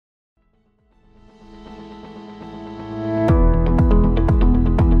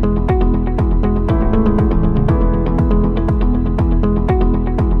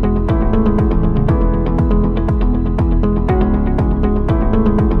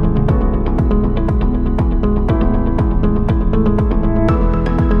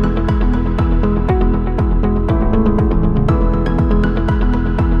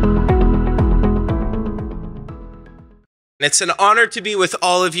It's an honor to be with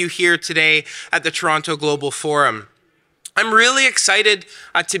all of you here today at the Toronto Global Forum. I'm really excited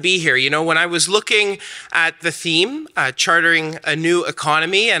to be here. You know, when I was looking at the theme, Chartering a New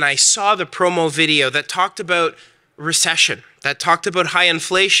Economy, and I saw the promo video that talked about recession, that talked about high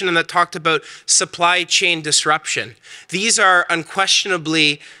inflation, and that talked about supply chain disruption. These are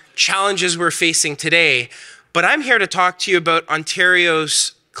unquestionably challenges we're facing today, but I'm here to talk to you about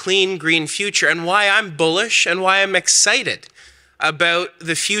Ontario's clean, green future and why I'm bullish and why I'm excited about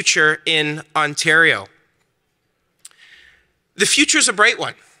the future in Ontario. The future's a bright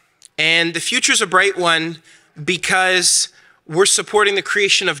one, and the future's a bright one because we're supporting the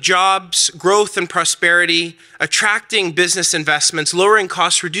creation of jobs, growth and prosperity, attracting business investments, lowering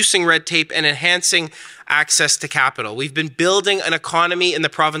costs, reducing red tape, and enhancing access to capital. We've been building an economy in the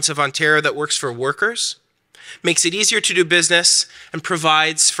province of Ontario that works for workers, makes it easier to do business, and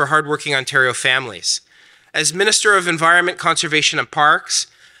provides for hardworking Ontario families. As Minister of Environment, Conservation and Parks,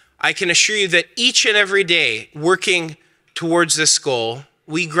 I can assure you that each and every day working towards this goal,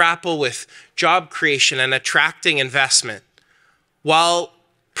 we grapple with job creation and attracting investment while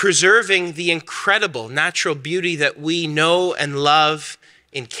preserving the incredible natural beauty that we know and love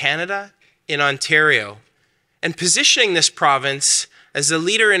in Canada, in Ontario, and positioning this province as a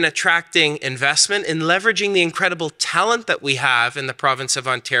leader in attracting investment, in leveraging the incredible talent that we have in the province of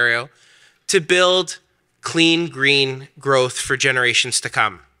Ontario to build clean, green growth for generations to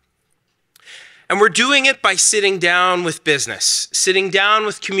come. And we're doing it by sitting down with business, sitting down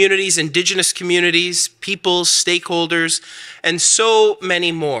with communities, Indigenous communities, peoples, stakeholders, and so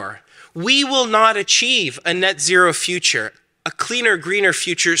many more. We will not achieve a net zero future, a cleaner, greener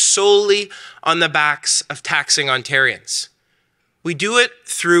future solely on the backs of taxing Ontarians. We do it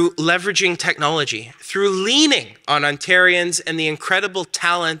through leveraging technology, through leaning on Ontarians and the incredible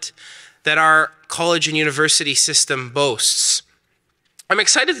talent that our college and university system boasts. I'm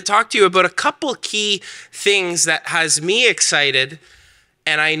excited to talk to you about a couple key things that has me excited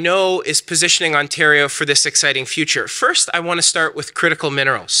and I know is positioning Ontario for this exciting future. First, I want to start with critical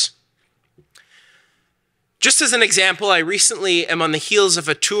minerals. Just as an example, I recently am on the heels of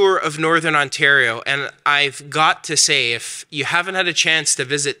a tour of Northern Ontario, and I've got to say, if you haven't had a chance to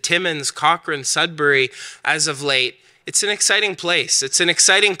visit Timmins, Cochrane, Sudbury as of late, it's an exciting place. It's an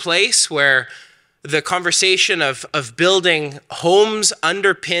exciting place where the conversation of building homes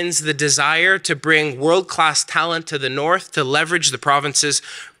underpins the desire to bring world-class talent to the north to leverage the province's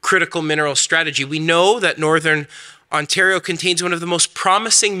critical mineral strategy. We know that Northern Ontario contains one of the most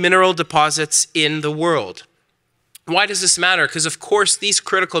promising mineral deposits in the world. Why does this matter? Because, of course, these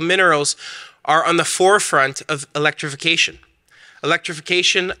critical minerals are on the forefront of electrification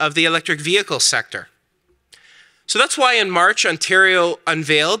of the electric vehicle sector. So that's why in March, Ontario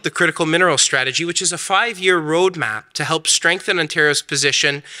unveiled the Critical Mineral Strategy, which is a 5-year roadmap to help strengthen Ontario's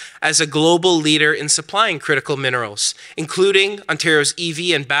position as a global leader in supplying critical minerals, including Ontario's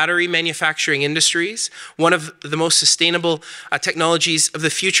EV and battery manufacturing industries, one of the most sustainable technologies of the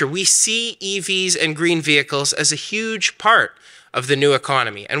future. We see EVs and green vehicles as a huge part of the new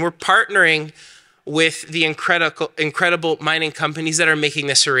economy, and we're partnering with the incredible mining companies that are making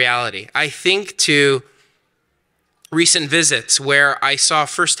this a reality. I think to recent visits where I saw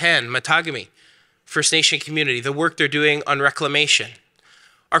firsthand Matagami First Nation community, the work they're doing on reclamation.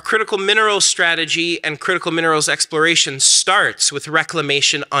 Our critical minerals strategy and critical minerals exploration starts with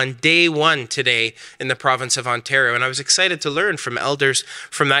reclamation on day one today in the province of Ontario. And I was excited to learn from elders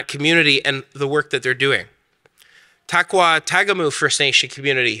from that community and the work that they're doing. Takwa Tagamu First Nation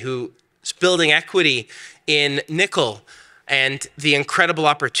community, who is building equity in nickel and the incredible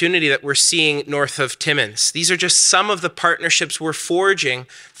opportunity that we're seeing north of Timmins. These are just some of the partnerships we're forging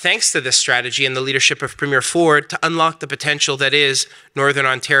thanks to this strategy and the leadership of Premier Ford to unlock the potential that is Northern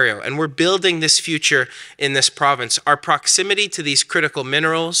Ontario. And we're building this future in this province. Our proximity to these critical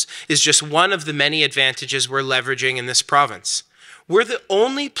minerals is just one of the many advantages we're leveraging in this province. We're the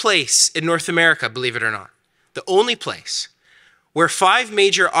only place in North America, believe it or not, the only place where 5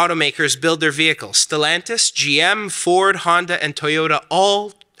 major automakers build their vehicles. Stellantis, GM, Ford, Honda, and Toyota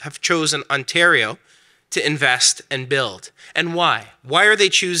all have chosen Ontario to invest and build. And why? Why are they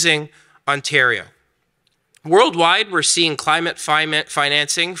choosing Ontario? Worldwide, we're seeing climate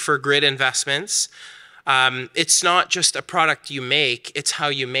financing for grid investments. It's not just a product you make, it's how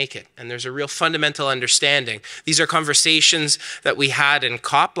you make it. And there's a real fundamental understanding. These are conversations that we had in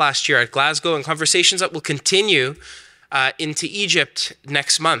COP last year at Glasgow and conversations that will continue into Egypt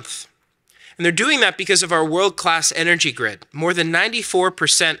next month. And they're doing that because of our world-class energy grid. More than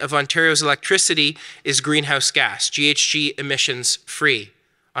 94% of Ontario's electricity is greenhouse gas, GHG emissions free.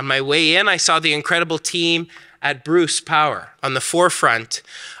 On my way in, I saw the incredible team at Bruce Power on the forefront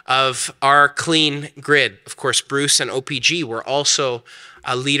of our clean grid. Of course, Bruce and OPG were also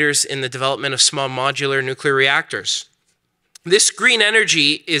leaders in the development of small modular nuclear reactors. This green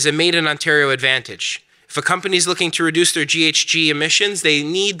energy is a made in Ontario advantage. If a company is looking to reduce their GHG emissions, they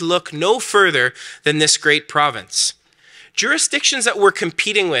need look no further than this great province. Jurisdictions that we're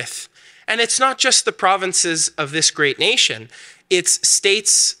competing with, and it's not just the provinces of this great nation, it's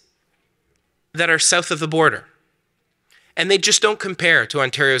states that are south of the border. And they just don't compare to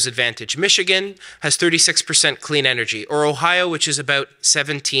Ontario's advantage. Michigan has 36% clean energy, or Ohio, which is about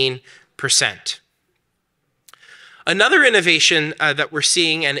 17%. Another innovation that we're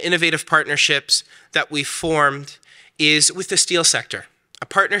seeing and innovative partnerships that we've formed is with the steel sector, a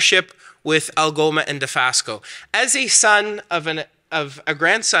partnership with Algoma and Dofasco. As a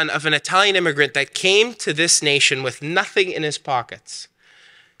grandson of an Italian immigrant that came to this nation with nothing in his pockets,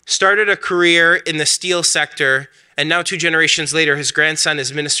 started a career in the steel sector, and now 2 generations later, his grandson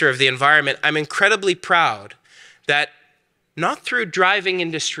is Minister of the Environment, I'm incredibly proud that not through driving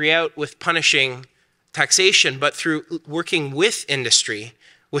industry out with punishing taxation, but through working with industry,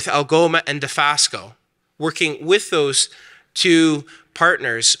 with Algoma and Dofasco, working with those 2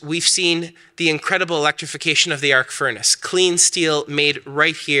 partners, we've seen the incredible electrification of the arc furnace, clean steel made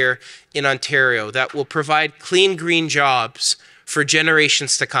right here in Ontario that will provide clean green jobs for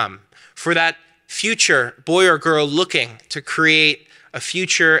generations to come, for that future boy or girl looking to create a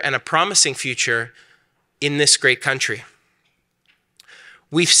future and a promising future in this great country.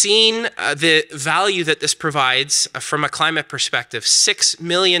 We've seen the value that this provides from a climate perspective, 6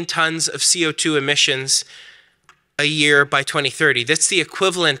 million tons of CO2 emissions a year by 2030. That's the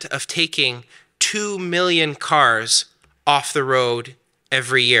equivalent of taking 2 million cars off the road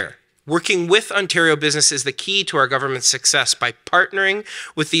every year. Working with Ontario business is the key to our government's success. By partnering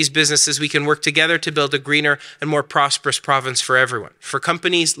with these businesses, we can work together to build a greener and more prosperous province for everyone. For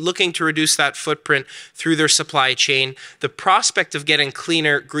companies looking to reduce that footprint through their supply chain, the prospect of getting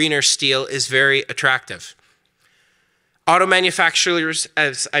cleaner, greener steel is very attractive. Auto manufacturers,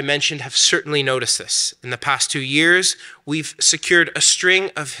 as I mentioned, have certainly noticed this. In the past 2 years, we've secured a string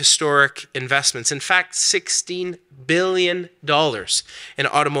of historic investments. In fact, $16 billion in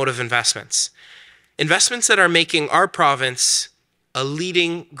automotive investments. Investments that are making our province a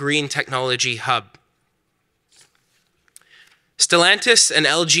leading green technology hub. Stellantis and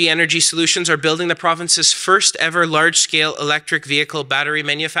LG Energy Solutions are building the province's first ever large-scale electric vehicle battery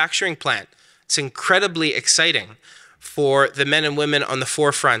manufacturing plant. It's incredibly exciting for the men and women on the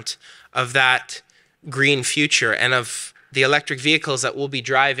forefront of that green future and of the electric vehicles that we'll be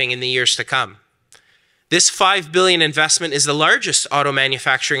driving in the years to come. This $5 billion investment is the largest auto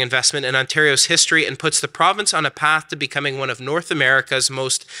manufacturing investment in Ontario's history and puts the province on a path to becoming one of North America's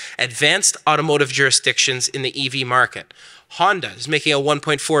most advanced automotive jurisdictions in the EV market. Honda is making a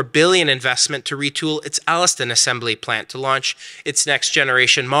 $1.4 billion investment to retool its Alliston assembly plant to launch its next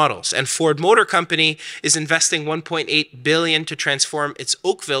generation models. And Ford Motor Company is investing $1.8 billion to transform its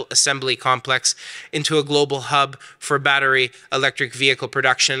Oakville assembly complex into a global hub for battery electric vehicle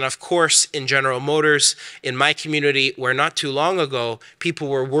production. And of course, in General Motors, in my community, where not too long ago, people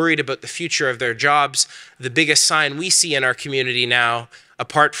were worried about the future of their jobs, the biggest sign we see in our community now,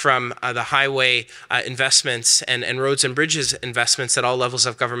 apart from the highway investments and roads and bridges investments that all levels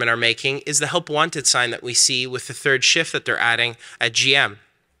of government are making, is the help wanted sign that we see with the 3rd shift that they're adding at GM.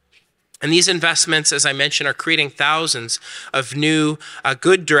 And these investments, as I mentioned, are creating thousands of new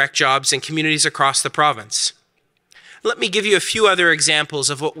good direct jobs in communities across the province. Let me give you a few other examples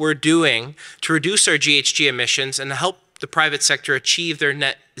of what we're doing to reduce our GHG emissions and help the private sector achieve their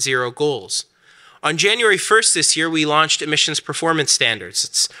net zero goals. On January 1st this year, we launched Emissions Performance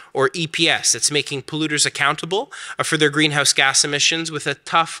Standards, or EPS. It's making polluters accountable for their greenhouse gas emissions with a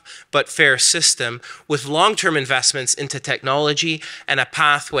tough but fair system, with long-term investments into technology and a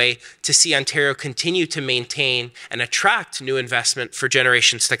pathway to see Ontario continue to maintain and attract new investment for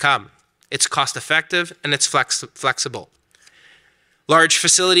generations to come. It's cost-effective and it's flexible. Large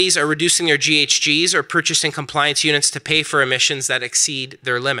facilities are reducing their GHGs or purchasing compliance units to pay for emissions that exceed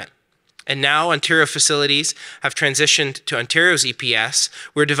their limit. And now Ontario facilities have transitioned to Ontario's EPS.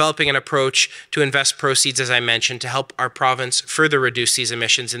 We're developing an approach to invest proceeds, as I mentioned, to help our province further reduce these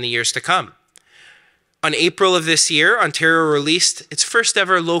emissions in the years to come. On April of this year, Ontario released its first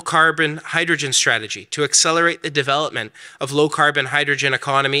ever low-carbon hydrogen strategy to accelerate the development of low-carbon hydrogen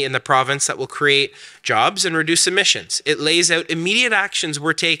economy in the province that will create jobs and reduce emissions. It lays out immediate actions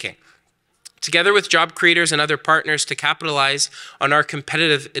we're taking, together with job creators and other partners, to capitalize on our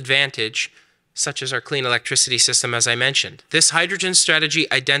competitive advantage such as our clean electricity system, as I mentioned. This hydrogen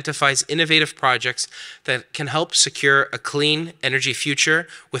strategy identifies innovative projects that can help secure a clean energy future,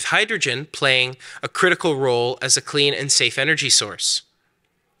 with hydrogen playing a critical role as a clean and safe energy source.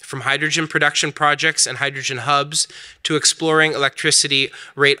 From hydrogen production projects and hydrogen hubs to exploring electricity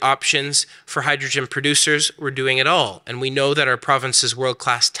rate options for hydrogen producers, we're doing it all. And we know that our province's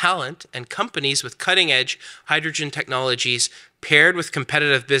world-class talent and companies with cutting-edge hydrogen technologies paired with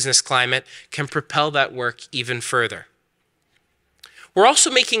competitive business climate can propel that work even further. We're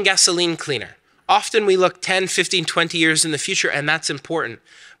also making gasoline cleaner. Often we look 10, 15, 20 years in the future, and that's important.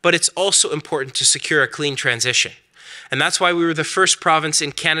 But it's also important to secure a clean transition. And that's why we were the first province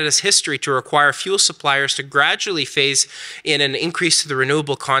in Canada's history to require fuel suppliers to gradually phase in an increase to the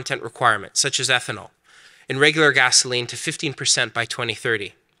renewable content requirement, such as ethanol, in regular gasoline to 15% by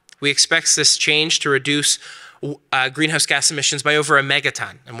 2030. We expect this change to reduce greenhouse gas emissions by over a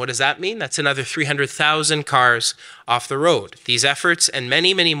megaton. And what does that mean? That's another 300,000 cars off the road. These efforts and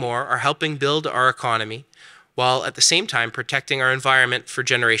many, many more are helping build our economy while at the same time protecting our environment for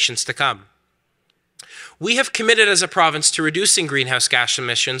generations to come. We have committed as a province to reducing greenhouse gas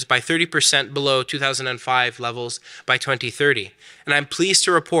emissions by 30% below 2005 levels by 2030. And I'm pleased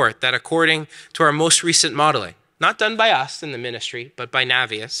to report that according to our most recent modeling, not done by us in the ministry, but by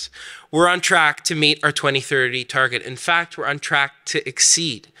Navius, we're on track to meet our 2030 target. In fact, we're on track to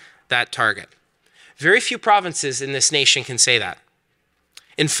exceed that target. Very few provinces in this nation can say that.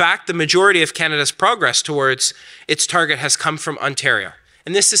 In fact, the majority of Canada's progress towards its target has come from Ontario.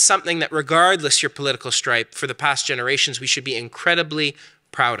 And this is something that, regardless your political stripe, for the past generations, we should be incredibly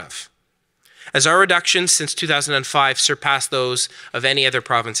proud of. As our reductions since 2005 surpass those of any other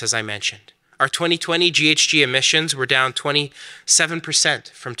province, as I mentioned. Our 2020 GHG emissions were down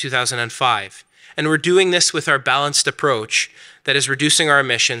 27% from 2005. And we're doing this with our balanced approach that is reducing our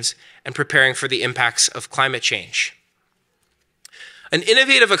emissions and preparing for the impacts of climate change. An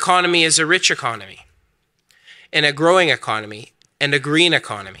innovative economy is a rich economy and a growing economy and a green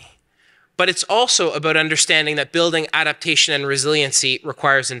economy. But it's also about understanding that building adaptation and resiliency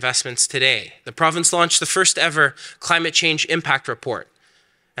requires investments today. The province launched the first ever climate change impact report.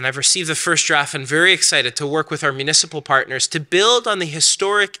 And I've received the first draft and very excited to work with our municipal partners to build on the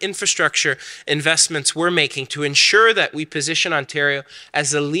historic infrastructure investments we're making to ensure that we position Ontario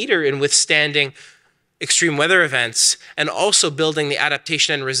as a leader in withstanding extreme weather events and also building the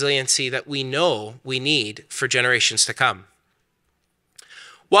adaptation and resiliency that we know we need for generations to come.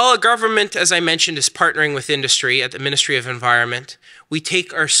 While our government, as I mentioned, is partnering with industry at the Ministry of Environment, we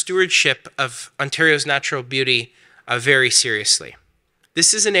take our stewardship of Ontario's natural beauty very seriously.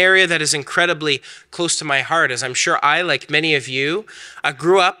 This is an area that is incredibly close to my heart, as I'm sure I, like many of you,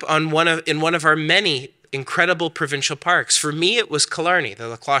 grew up in one of our many incredible provincial parks. For me, it was Killarney, the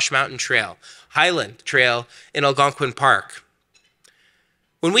La Cloche Mountain Trail, Highland Trail in Algonquin Park.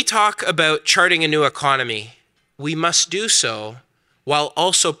 When we talk about charting a new economy, we must do so while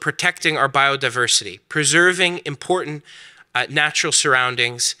also protecting our biodiversity, preserving important natural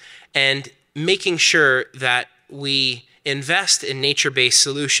surroundings, and making sure that we invest in nature-based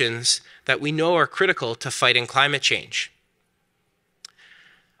solutions that we know are critical to fighting climate change.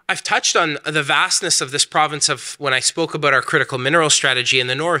 I've touched on the vastness of this province when I spoke about our critical mineral strategy in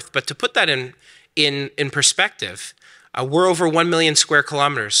the north, but to put that in perspective, we're over 1 million square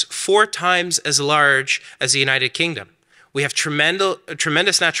kilometers, 4 times as large as the United Kingdom. We have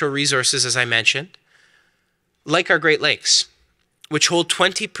tremendous natural resources, as I mentioned, like our Great Lakes, which hold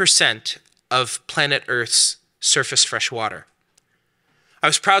 20% of planet Earth's surface fresh water. I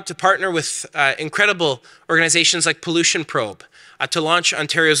was proud to partner with incredible organizations like Pollution Probe to launch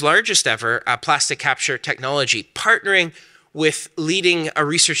Ontario's largest ever plastic capture technology, partnering with leading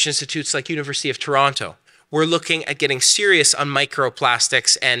research institutes like University of Toronto. We're looking at getting serious on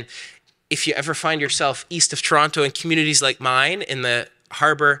microplastics, and if you ever find yourself east of Toronto in communities like mine in the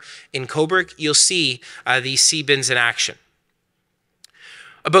harbor in Cobourg, you'll see these sea bins in action.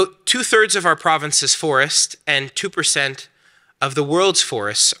 About 2/3 of our province's forest and 2% of the world's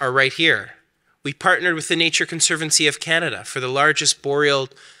forests are right here. We partnered with the Nature Conservancy of Canada for the largest boreal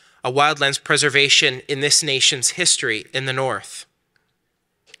wildlands preservation in this nation's history in the north.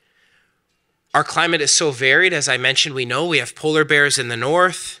 Our climate is so varied, as I mentioned, we know we have polar bears in the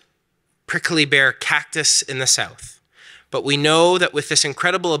north, prickly bear cactus in the south. But we know that with this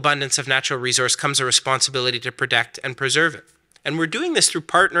incredible abundance of natural resource comes a responsibility to protect and preserve it. And we're doing this through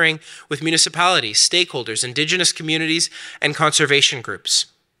partnering with municipalities, stakeholders, Indigenous communities, and conservation groups.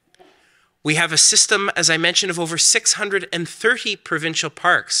 We have a system, as I mentioned, of over 630 provincial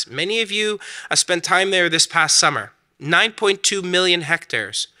parks. Many of you spent time there this past summer. 9.2 million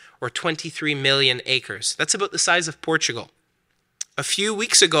hectares, or 23 million acres. That's about the size of Portugal. A few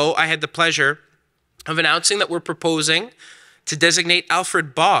weeks ago, I had the pleasure of announcing that we're proposing to designate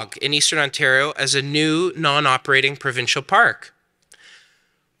Alfred Bog in Eastern Ontario as a new non-operating provincial park.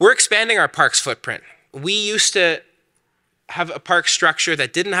 We're expanding our park's footprint. We used to have a park structure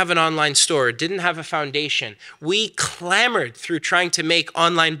that didn't have an online store, didn't have a foundation. We clamored through trying to make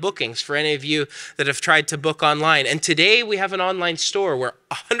online bookings for any of you that have tried to book online. And today we have an online store where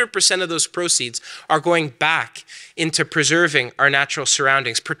 100% of those proceeds are going back into preserving our natural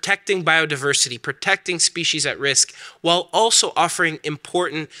surroundings, protecting biodiversity, protecting species at risk, while also offering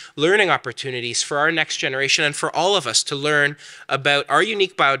important learning opportunities for our next generation and for all of us to learn about our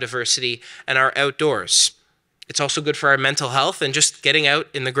unique biodiversity and our outdoors. It's also good for our mental health and just getting out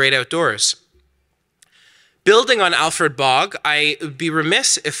in the great outdoors. Building on Alfred Bog, I would be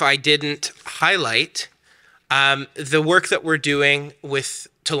remiss if I didn't highlight the work that we're doing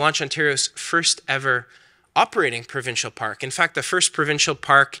to launch Ontario's first ever operating provincial park. In fact, the first provincial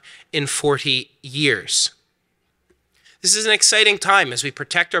park in 40 years. This is an exciting time as we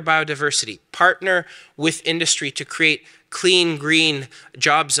protect our biodiversity, partner with industry to create clean, green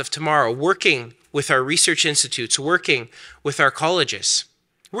jobs of tomorrow, working with our research institutes, working with our colleges,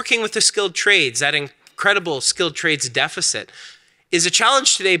 working with the skilled trades. That incredible skilled trades deficit is a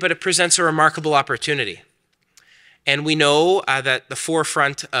challenge today, but it presents a remarkable opportunity. And we know that the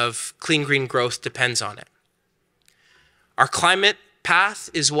forefront of clean, green growth depends on it. Our climate path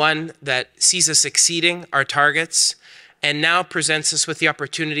is one that sees us exceeding our targets and now presents us with the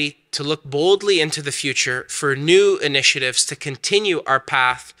opportunity to look boldly into the future for new initiatives to continue our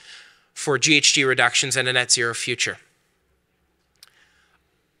path for GHG reductions and a net zero future.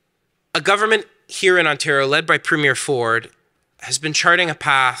 A government here in Ontario, led by Premier Ford, has been charting a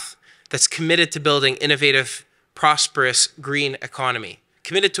path that's committed to building innovative, prosperous, green economy,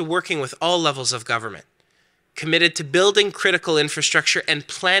 committed to working with all levels of government, committed to building critical infrastructure and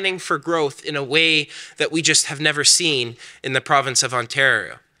planning for growth in a way that we just have never seen in the province of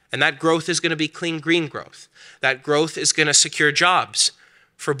Ontario. And that growth is going to be clean, green growth. That growth is going to secure jobs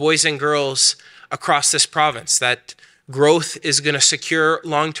for boys and girls across this province. That growth is going to secure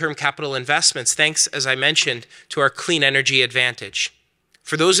long-term capital investments, thanks, as I mentioned, to our clean energy advantage.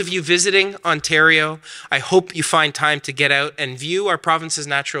 For those of you visiting Ontario, I hope you find time to get out and view our province's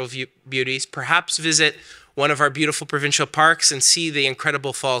natural beauties, perhaps visit one of our beautiful provincial parks and see the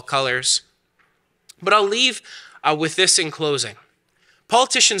incredible fall colors. But I'll leave with this in closing.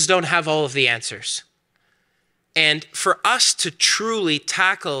 Politicians don't have all of the answers. And for us to truly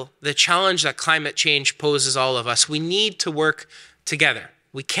tackle the challenge that climate change poses all of us, we need to work together.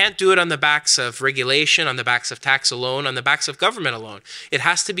 We can't do it on the backs of regulation, on the backs of tax alone, on the backs of government alone. It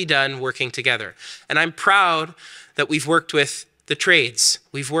has to be done working together. And I'm proud that we've worked with the trades.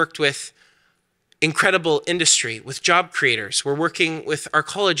 We've worked with incredible industry, with job creators. We're working with our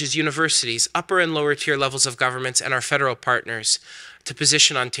colleges, universities, upper and lower tier levels of governments, and our federal partners to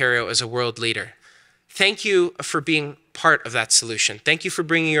position Ontario as a world leader. Thank you for being part of that solution. Thank you for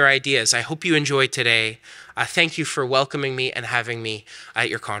bringing your ideas. I hope you enjoyed today. Thank you for welcoming me and having me at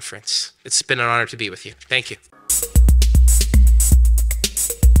your conference. It's been an honor to be with you. Thank you.